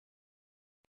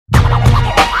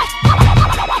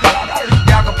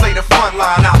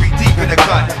in the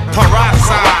cut.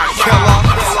 Peroxide killer.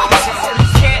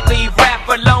 Can't leave rap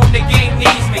alone, the game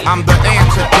needs me. I'm the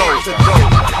antidote.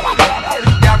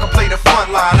 Y'all can play the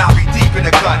front line, I'll be deep in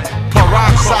the cut.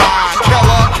 Peroxide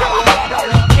killer.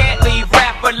 Can't leave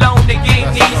rap alone, the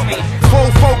game needs me.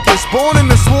 Full focus, born in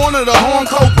the sworn of the horn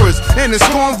cobras and the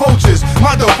storm vultures.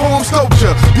 My deformed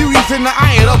sculpture, beauty's in the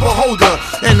eye of the beholder,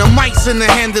 and the mic's in the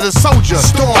hand of the soldier.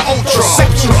 Storm ultra,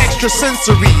 perception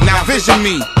extrasensory. Now vision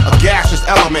me, a gaseous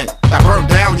element that burned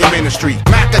down your ministry.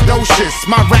 Macadocious,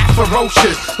 my rap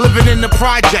ferocious, living in the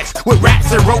projects with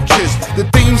rats and roaches. The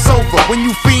theme's over when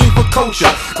you fiend for culture,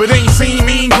 but ain't seen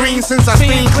mean green since I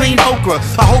seen clean okra.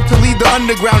 I hope to lead the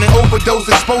underground and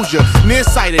overdose exposure.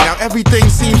 Nearsighted, now everything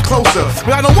seems closer,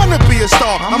 but I don't wanna be a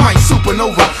star, I might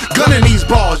supernova. Gunning these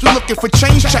bars, you looking for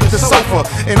change, check the sofa.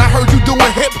 And I heard you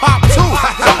doing hip hop too.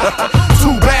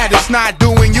 Too bad it's not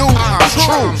doing you.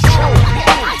 True.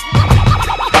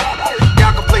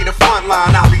 Y'all can play the front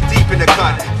line, I'll be deep in the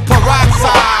cut.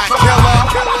 Peroxide killer.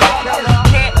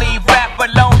 Can't leave rap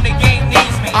alone, the game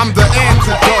needs me. I'm the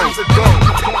antidote.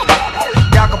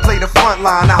 Y'all can play the front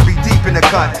line, I'll be deep in the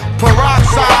cut.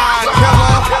 Peroxide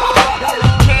killer.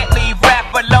 Can't leave rap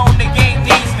alone, the game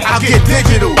needs me. I'll get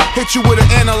digital, hit you with an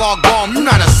analog bomb. You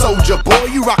not a soldier, boy,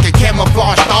 you rockin'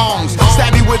 camouflage thongs.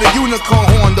 Stab you with a unicorn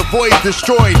horn, the void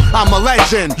destroyed. I'm a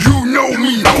legend, you know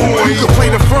me, boy. You can play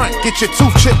the front, get your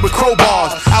tooth chipped with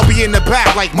crowbars. I'll be in the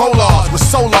back like molars with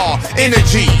solar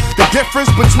energy. The difference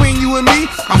between you and me,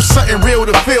 I'm something real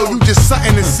to feel, you just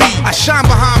something to see. I shine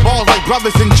behind balls like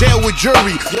brothers in jail with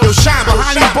jury. Yo, shine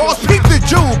behind these balls, peep the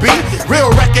jewel, B.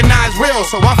 Real recognize real,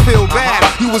 so I feel bad.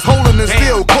 You was holding the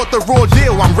deal, caught the raw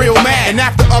deal, I'm real mad. And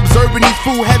after observing these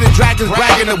fool-headed dragons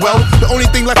bragging the wealth, the only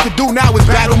thing left to do now is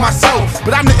battle myself.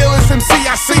 But I'm the illest MC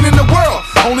I seen in the world.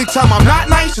 Only time I'm not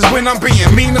nice is when I'm being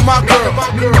mean to my girl.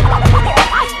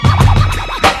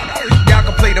 Y'all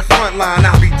can play the front line,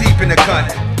 I'll be deep in the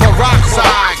cut.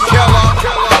 Peroxide killer.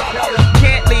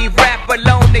 Can't leave rap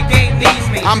alone, the game needs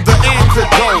me. I'm the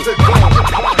antidote.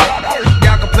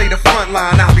 Y'all can play the front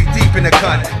line, I'll be deep in the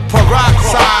cut.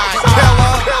 Peroxide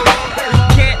killer.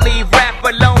 Can't leave rap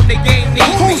alone, the game needs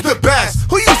me. Who's the best?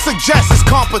 Who you suggest is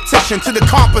competition to the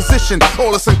composition?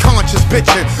 All this unconscious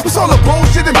bitching. What's all the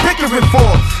bullshit and bickering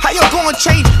for? How you gonna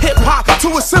change hip-hop to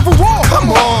a civil war?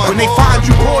 Come on. When they find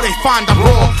you raw, they find I'm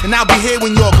raw. And I'll be here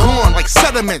when you're gone, like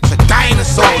sediments or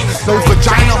dinosaurs. Those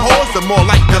vagina whores are more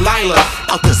like Delilah.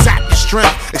 Out to zap your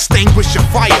strength, extinguish your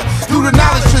fire. Through the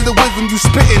knowledge to the wisdom you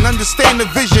spitting, understand the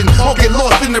vision, or get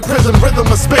lost in the prism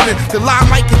rhythm of spinning. The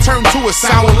limelight can turn to a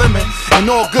sour lemon, and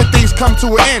all good things come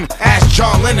to an end. Ask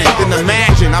John Lennon, then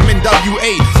imagine I'm in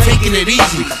WA, taking it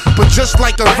easy. But just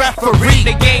like a referee,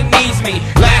 The game needs me.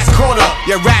 last quarter,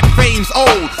 your rap fame's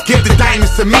old. Give the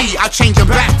diamonds to me, I'll change them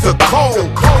back to cold.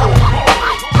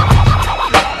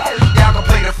 Y'all can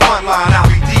play the front line, I'll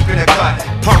be deep in the cut.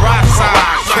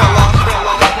 Peroxide killer.